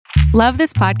Love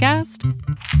this podcast?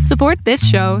 Support this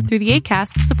show through the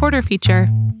Acast supporter feature.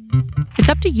 It's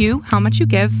up to you how much you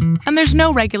give, and there's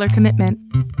no regular commitment.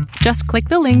 Just click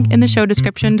the link in the show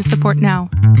description to support now.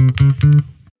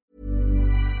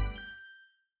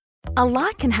 A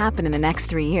lot can happen in the next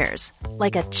 3 years.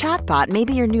 Like a chatbot may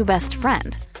be your new best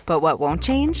friend. But what won't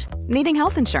change? Needing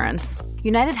health insurance.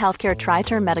 United Healthcare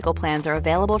Tri-Term Medical Plans are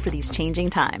available for these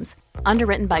changing times.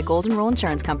 Underwritten by Golden Rule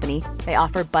Insurance Company, they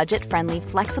offer budget-friendly,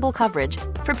 flexible coverage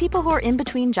for people who are in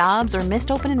between jobs or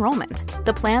missed open enrollment.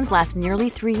 The plans last nearly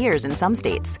 3 years in some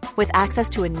states, with access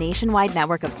to a nationwide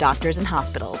network of doctors and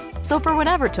hospitals. So for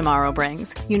whatever tomorrow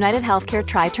brings, United Healthcare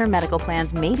Tri-Term Medical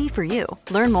Plans may be for you.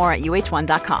 Learn more at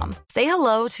uh1.com. Say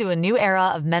hello to a new era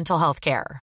of mental health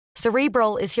care.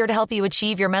 Cerebral is here to help you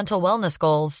achieve your mental wellness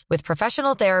goals with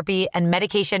professional therapy and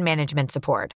medication management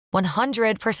support.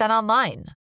 100% online.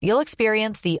 You'll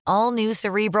experience the all-new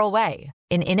Cerebral Way,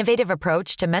 an innovative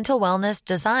approach to mental wellness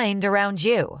designed around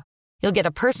you. You'll get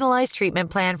a personalized treatment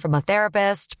plan from a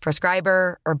therapist,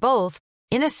 prescriber, or both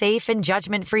in a safe and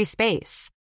judgment-free space.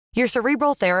 Your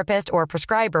Cerebral therapist or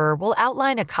prescriber will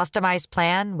outline a customized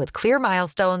plan with clear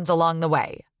milestones along the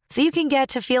way, so you can get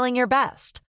to feeling your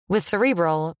best. With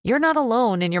Cerebral, you're not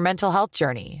alone in your mental health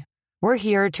journey. We're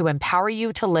here to empower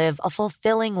you to live a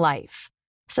fulfilling life.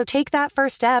 So take that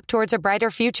first step towards a brighter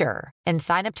future and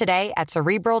sign up today at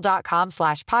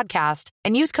Cerebral.com/podcast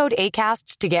and use code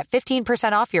ACAST to get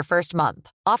 15% off your first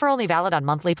month. Offer only valid on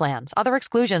monthly plans. Other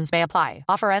exclusions may apply.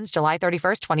 Offer ends July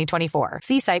 31st, 2024.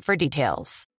 See site for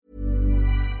details.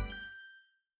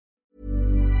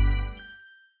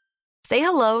 Say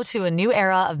hello to a new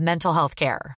era of mental health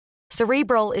care.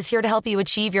 Cerebral is here to help you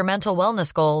achieve your mental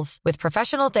wellness goals with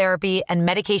professional therapy and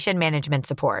medication management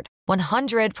support.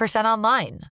 100%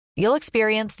 online. You'll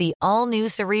experience the all-new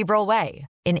Cerebral Way,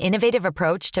 an innovative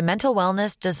approach to mental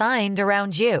wellness designed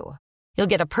around you. You'll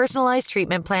get a personalized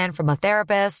treatment plan from a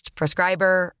therapist,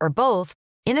 prescriber, or both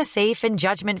in a safe and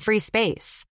judgment-free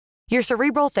space. Your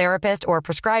Cerebral therapist or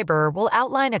prescriber will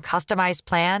outline a customized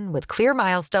plan with clear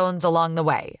milestones along the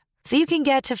way, so you can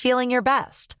get to feeling your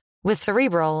best. With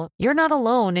Cerebral, you're not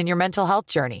alone in your mental health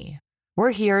journey.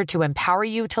 We're here to empower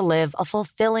you to live a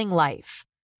fulfilling life.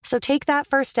 So take that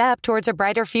first step towards a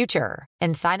brighter future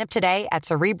and sign up today at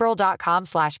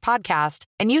Cerebral.com/podcast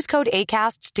and use code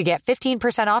ACAST to get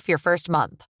 15% off your first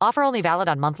month. Offer only valid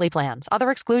on monthly plans.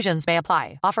 Other exclusions may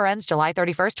apply. Offer ends July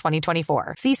 31st,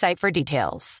 2024. See site for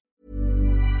details.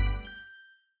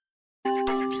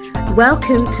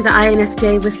 Welcome to the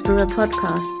INFJ Whisperer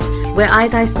podcast, where I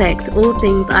dissect all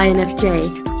things INFJ.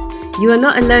 You are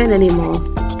not alone anymore.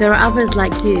 There are others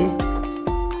like you.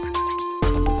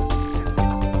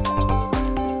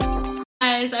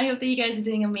 Guys, I hope that you guys are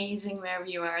doing amazing wherever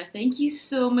you are. Thank you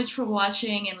so much for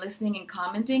watching and listening and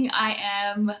commenting. I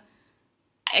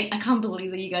can't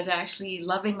believe that you guys are actually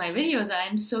loving my videos. I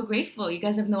am so grateful. You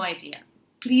guys have no idea.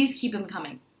 Please keep them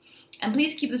coming. And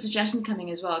please keep the suggestions coming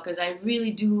as well, because I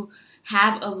really do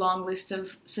have a long list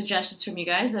of suggestions from you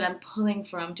guys that I'm pulling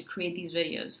from to create these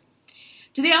videos.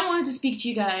 Today I wanted to speak to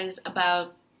you guys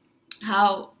about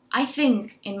how I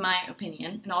think, in my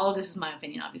opinion, and all of this is my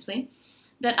opinion obviously,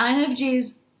 that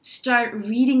INFJs start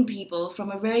reading people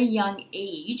from a very young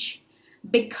age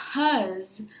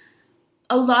because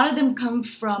a lot of them come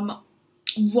from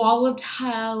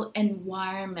volatile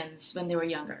environments when they were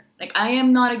younger. Like, I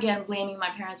am not, again, blaming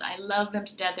my parents. I love them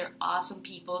to death. They're awesome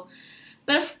people.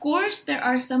 But of course, there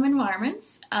are some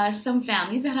environments, some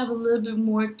families that have a little bit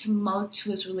more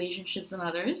tumultuous relationships than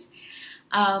others.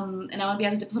 And I want to be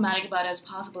as diplomatic about it as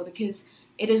possible, because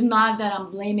it is not that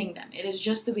I'm blaming them. It is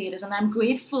just the way it is. And I'm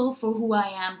grateful for who I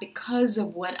am because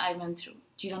of what I went through.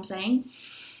 Do you know what I'm saying?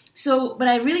 So, but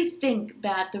I really think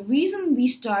that the reason we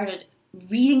started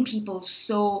reading people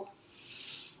so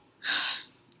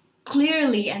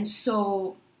clearly and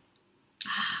so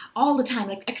all the time,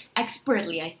 like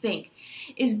expertly, I think,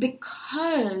 is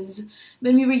because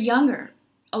when we were younger,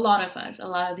 a lot of us, a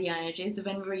lot of the INFJs,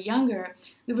 when we were younger,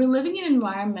 we were living in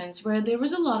environments where there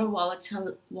was a lot of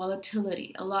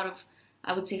volatility, a lot of,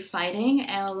 I would say, fighting,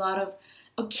 and a lot of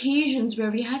occasions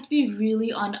where we had to be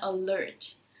really on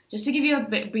alert. Just to give you a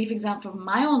brief example from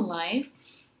my own life,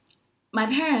 my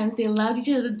parents, they loved each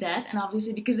other to death, and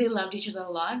obviously because they loved each other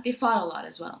a lot, they fought a lot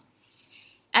as well.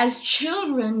 As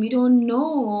children, we don't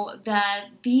know that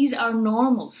these are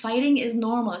normal. Fighting is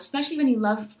normal, especially when you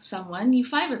love someone, you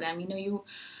fight with them.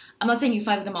 I'm not saying you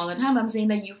fight with them all the time, I'm saying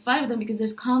that you fight with them because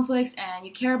there's conflicts and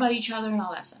you care about each other and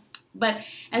all that stuff. But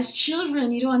as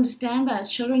children, you don't understand that. As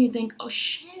children, you think, oh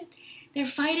shit, they're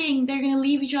fighting, they're going to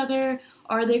leave each other,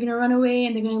 or they're going to run away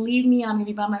and they're going to leave me, I'm going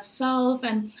to be by myself,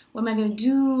 and what am I going to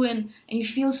do? And you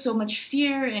feel so much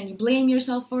fear, and you blame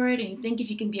yourself for it, and you think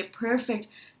if you can be a perfect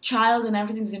child and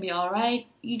everything's going to be all right.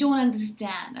 You don't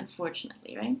understand,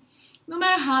 unfortunately, right? No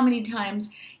matter how many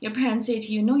times your parents say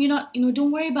to you, no, you're not,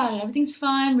 don't worry about it, everything's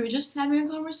fine, we're just having a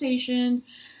conversation.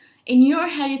 In your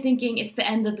head, you're thinking it's the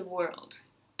end of the world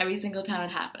every single time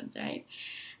it happens, right?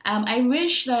 I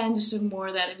wish that I understood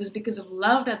more that it was because of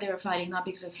love that they were fighting, not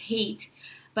because of hate.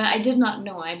 But I did not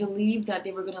know. I believed that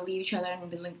they were going to leave each other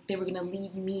and they were going to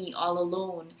leave me all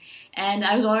alone. And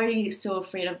I was already so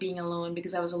afraid of being alone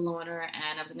because I was a loner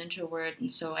and I was an introvert. And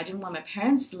so I didn't want my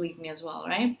parents to leave me as well,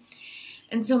 right?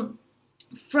 And so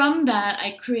from that,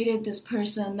 I created this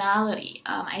personality.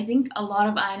 I think a lot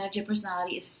of INFJ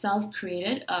personality is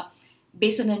self-created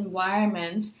based on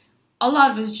environments. A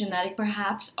lot of it is genetic,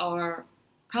 perhaps, or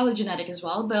probably genetic as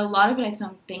well. But a lot of it, I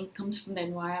think, comes from the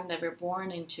environment that we're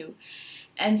born into.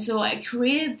 And so I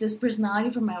created this personality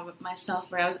for myself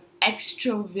where I was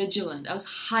extra vigilant. I was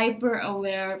hyper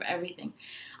aware of everything.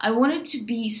 I wanted to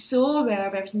be so aware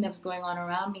of everything that was going on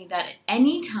around me that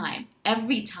every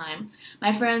time,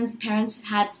 my parents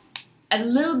had a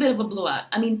little bit of a blowout.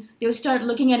 I mean, they would start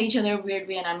looking at each other a weird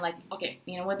way, and I'm like, okay,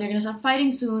 you know what, they're going to start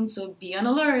fighting soon, so be on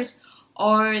alert.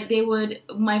 Or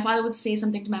my father would say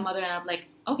something to my mother, and I'm like,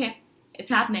 okay,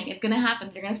 it's happening, it's going to happen,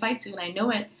 they're going to fight soon, I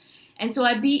know it. And so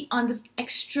I'd be on this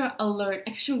extra alert,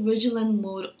 extra vigilant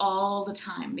mode all the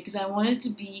time because I wanted to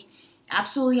be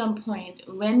absolutely on point.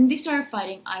 When they started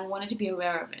fighting, I wanted to be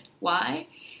aware of it. Why?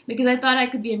 Because I thought I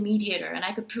could be a mediator and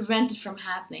I could prevent it from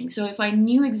happening. So if I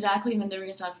knew exactly when they were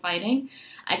going to start fighting,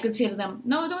 I could say to them,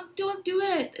 no, don't do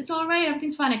it. It's all right.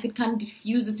 Everything's fine. I could kind of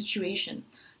diffuse the situation.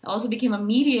 I also became a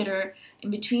mediator in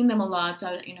between them a lot. So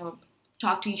I would,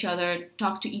 talk to each other,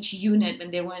 talk to each unit when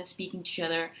they weren't speaking to each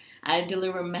other. I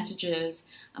deliver messages.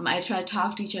 I try to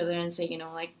talk to each other and say,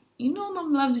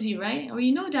 mom loves you, right? Or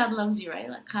dad loves you, right?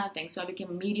 That kind of thing. So I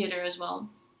became a mediator as well.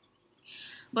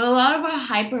 But a lot of our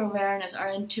hyper-awareness,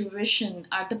 our intuition,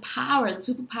 the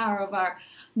superpower of our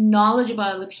knowledge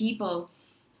about other people,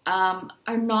 our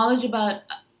knowledge about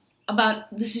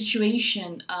the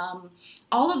situation,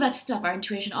 all of that stuff, our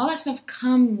intuition, all that stuff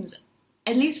comes,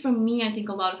 at least for me, I think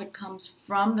a lot of it comes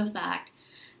from the fact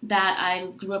that I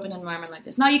grew up in an environment like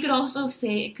this. Now, you could also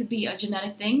say it could be a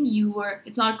genetic thing.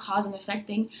 It's not a cause and effect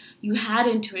thing. You had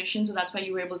intuition, so that's why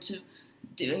you were able to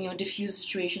diffuse the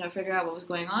situation or figure out what was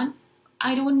going on.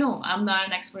 I don't know. I'm not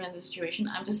an expert in the situation.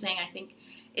 I'm just saying I think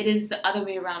it is the other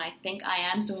way around. I think I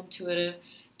am so intuitive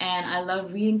and I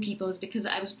love reading people is because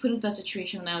I was put into that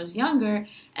situation when I was younger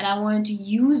and I wanted to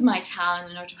use my talent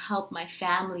in order to help my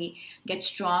family get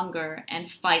stronger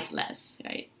and fight less,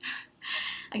 right?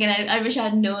 Again, I wish I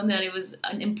had known that it was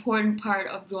an important part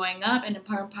of growing up, an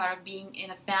important part of being in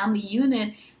a family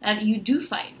unit, that you do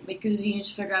fight because you need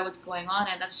to figure out what's going on,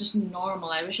 and that's just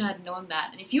normal. I wish I had known that.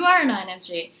 And if you are an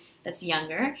INFJ that's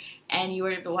younger, and you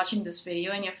are watching this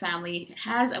video and your family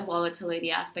has a volatility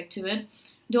aspect to it,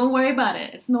 don't worry about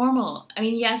it. It's normal. I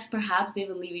mean, yes, perhaps they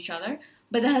will leave each other,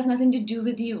 but that has nothing to do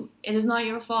with you. It is not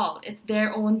your fault. It's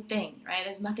their own thing, right? It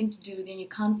has nothing to do with you, and you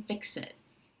can't fix it.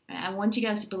 I want you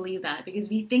guys to believe that because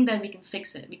we think that we can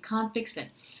fix it. We can't fix it.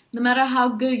 No matter how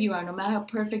good you are, no matter how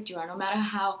perfect you are, no matter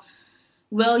how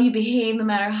well you behave, no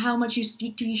matter how much you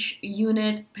speak to each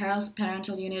unit,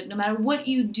 parental unit, no matter what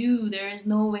you do, there is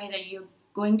no way that you're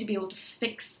going to be able to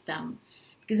fix them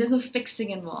because there's no fixing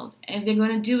involved. And if they're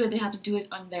going to do it, they have to do it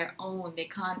on their own. They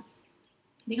can't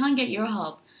get your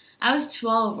help. I was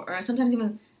 12 or sometimes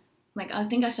even I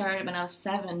think I started when I was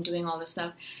 7 doing all this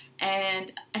stuff.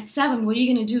 And at 7, what are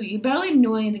you going to do? You barely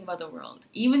know anything about the world.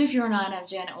 Even if you're an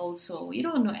INFJ, an old soul, you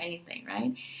don't know anything,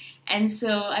 right? And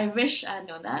so I wish I had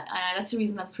known that. That's the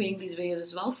reason I'm creating these videos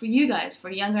as well for you guys,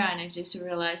 for younger INFJs to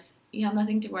realize you have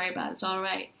nothing to worry about. It's all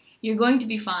right. You're going to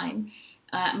be fine.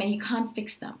 You can't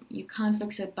fix them. You can't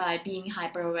fix it by being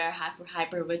hyper-aware,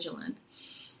 hyper-vigilant.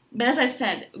 But as I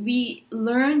said, we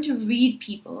learn to read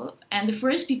people, and the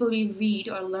first people we read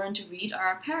or learn to read are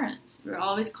our parents. We're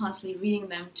always constantly reading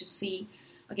them to see,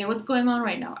 okay, what's going on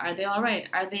right now? Are they all right?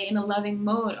 Are they in a loving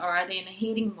mode, or are they in a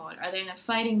hating mode? Are they in a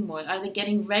fighting mode? Are they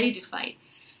getting ready to fight?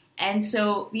 And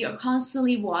so we are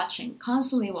constantly watching,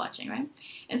 right?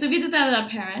 And so we do that with our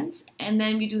parents, and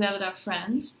then we do that with our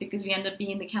friends, because we end up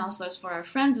being the counselors for our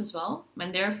friends as well.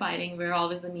 When they're fighting, we're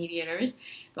always the mediators.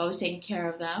 We're always taking care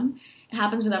of them. It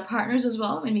happens with our partners as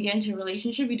well. When we get into a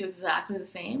relationship, we do exactly the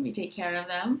same. We take care of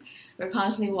them. We're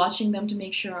constantly watching them to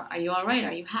make sure, are you all right?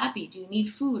 Are you happy? Do you need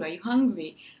food? Are you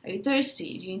hungry? Are you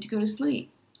thirsty? Do you need to go to sleep?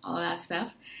 All of that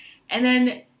stuff. And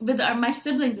then with my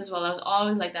siblings as well, I was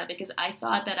always like that because I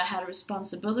thought that I had a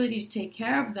responsibility to take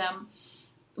care of them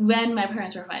when my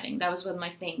parents were fighting. That was one of my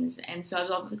things. And so I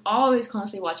was always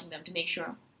constantly watching them to make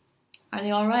sure, are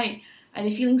they all right? Are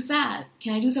they feeling sad?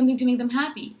 Can I do something to make them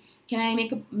happy? Can I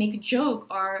make a joke?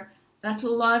 Or that's a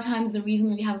lot of times the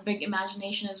reason we have a big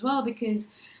imagination as well, because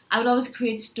I would always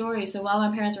create stories. So while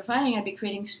my parents were fighting, I'd be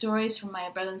creating stories for my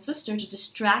brother and sister to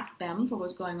distract them from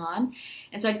what's going on.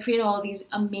 And so I'd create all these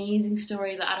amazing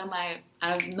stories out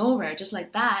of nowhere, just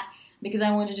like that, because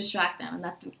I wanted to distract them. And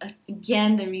that's,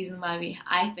 again, the reason why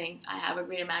I think I have a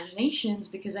great imagination is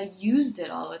because I used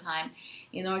it all the time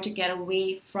in order to get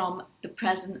away from the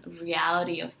present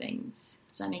reality of things.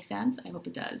 Does that make sense? I hope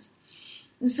it does.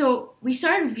 And so we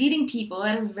started reading people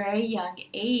at a very young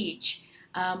age.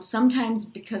 Sometimes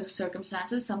because of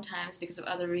circumstances, sometimes because of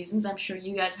other reasons. I'm sure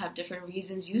you guys have different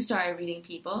reasons you started reading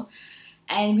people.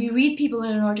 And we read people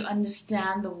in order to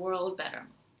understand the world better.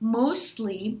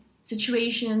 Mostly,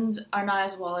 situations are not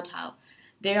as volatile.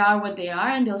 They are what they are,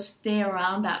 and they'll stay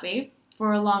around that way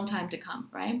for a long time to come,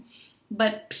 right?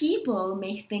 But people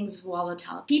make things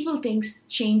volatile. People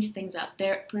change things up.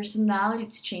 Their personality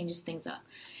changes things up.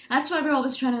 That's why we're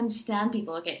always trying to understand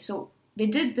people. Okay, so they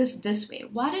did this way.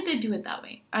 Why did they do it that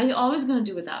way? Are they always going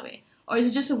to do it that way? Or is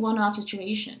it just a one-off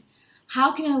situation?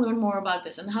 How can I learn more about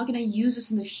this? And how can I use this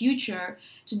in the future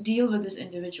to deal with this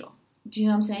individual? Do you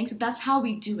know what I'm saying? So that's how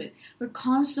we do it. We're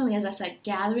constantly, as I said,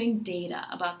 gathering data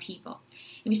about people.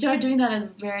 And we started doing that at a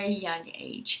very young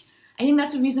age. I think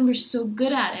that's the reason we're so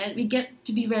good at it. We get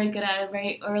to be very good at it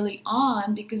very early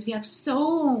on because we have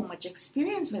so much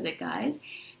experience with it, guys.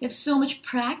 We have so much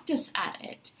practice at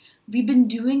it. We've been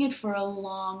doing it for a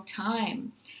long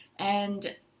time.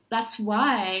 And that's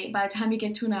why by the time we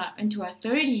get into our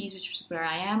 30s, which is where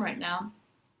I am right now,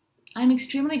 I'm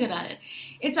extremely good at it.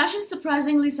 It's actually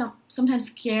surprisingly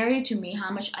sometimes scary to me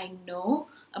how much I know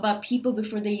about people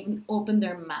before they even open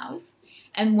their mouth.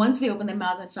 And once they open their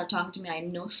mouth and start talking to me, I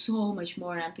know so much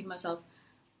more. And I'm thinking to myself,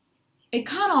 it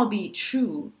can't all be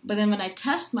true. But then when I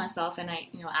test myself and I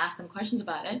ask them questions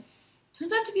about it, it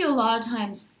turns out to be a lot of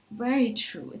times very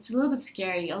true. It's a little bit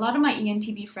scary. A lot of my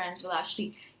ENTP friends will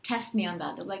actually test me on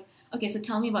that. They're like, okay, so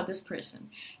tell me about this person.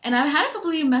 And I've had a couple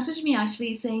of you message me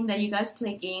actually saying that you guys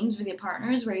play games with your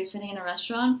partners where you're sitting in a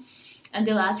restaurant and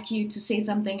they'll ask you to say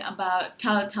something about,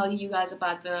 tell you guys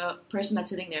about the person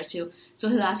that's sitting there too. So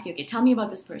he'll ask you, okay, tell me about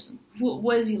this person.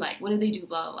 What is he like? What do they do?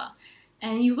 Blah, blah, blah.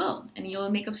 And you will. And you'll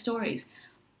make up stories.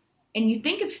 And you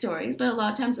think it's stories, but a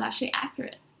lot of times it's actually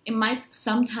accurate. It might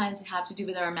sometimes have to do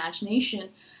with our imagination,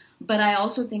 but I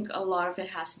also think a lot of it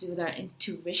has to do with our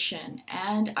intuition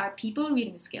and our people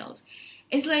reading skills.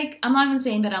 It's like, I'm not even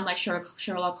saying that I'm like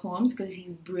Sherlock Holmes because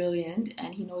he's brilliant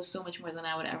and he knows so much more than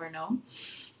I would ever know.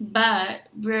 But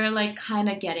we're like kind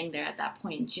of getting there at that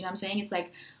point. Do you know what I'm saying? It's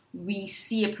like we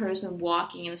see a person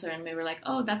walking in a certain way. We're like,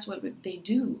 oh, that's what they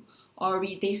do. Or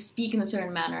they speak in a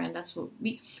certain manner, and that's what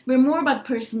we're more about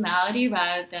personality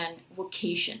rather than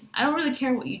vocation. I don't really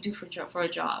care what you do for a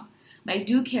job, but I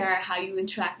do care how you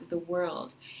interact with the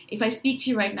world. If I speak to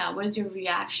you right now, what is your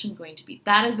reaction going to be?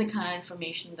 That is the kind of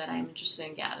information that I'm interested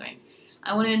in gathering.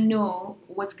 I want to know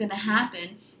what's going to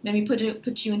happen when we put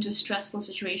you into a stressful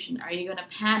situation. Are you going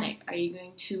to panic? Are you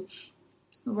going to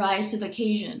rise to the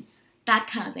occasion? That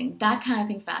kind of thing. That kind of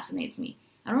thing fascinates me.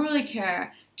 I don't really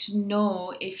care to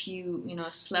know if you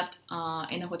slept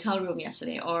in a hotel room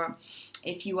yesterday or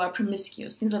if you are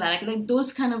promiscuous, things like that. Like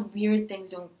those kind of weird things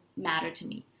don't matter to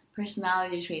me.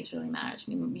 Personality traits really matter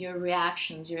to me. Your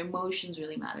reactions, your emotions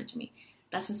really matter to me.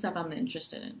 That's the stuff I'm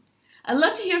interested in. I'd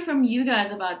love to hear from you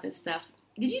guys about this stuff.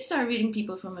 Did you start reading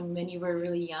people from when you were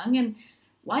really young? And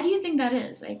why do you think that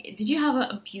is? Like, did you have an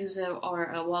abusive or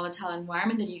a volatile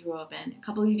environment that you grew up in? A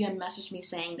couple of you have messaged me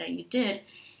saying that you did,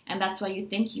 and that's why you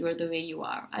think you are the way you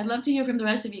are. I'd love to hear from the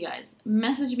rest of you guys.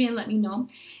 Message me and let me know.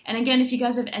 And again, if you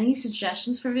guys have any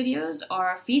suggestions for videos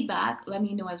or feedback, let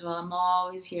me know as well. I'm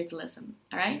always here to listen.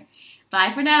 All right?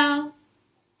 Bye for now.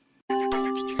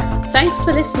 Thanks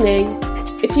for listening.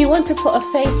 If you want to put a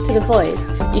face to the voice,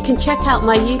 you can check out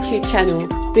my YouTube channel,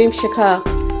 Boom Shakar.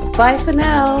 Bye for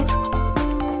now.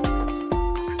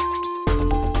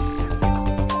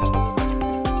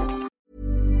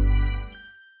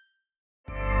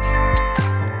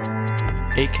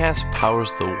 Acast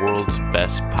powers the world's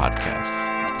best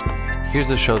podcasts.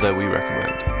 Here's a show that we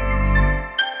recommend.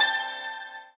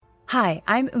 Hi,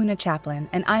 I'm Una Chaplin,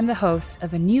 and I'm the host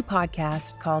of a new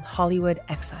podcast called Hollywood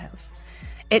Exiles.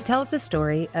 It tells the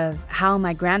story of how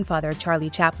my grandfather, Charlie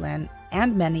Chaplin,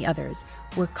 and many others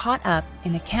were caught up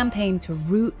in a campaign to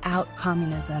root out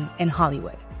communism in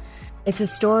Hollywood. It's a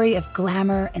story of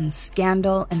glamour and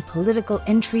scandal and political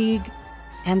intrigue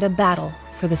and a battle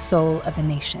for the soul of a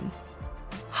nation.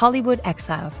 Hollywood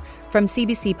Exiles from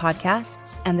CBC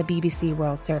Podcasts and the BBC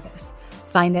World Service.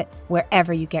 Find it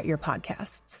wherever you get your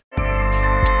podcasts.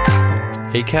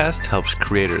 Acast helps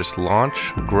creators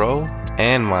launch, grow,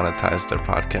 and monetize their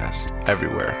podcasts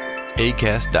everywhere.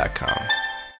 Acast.com.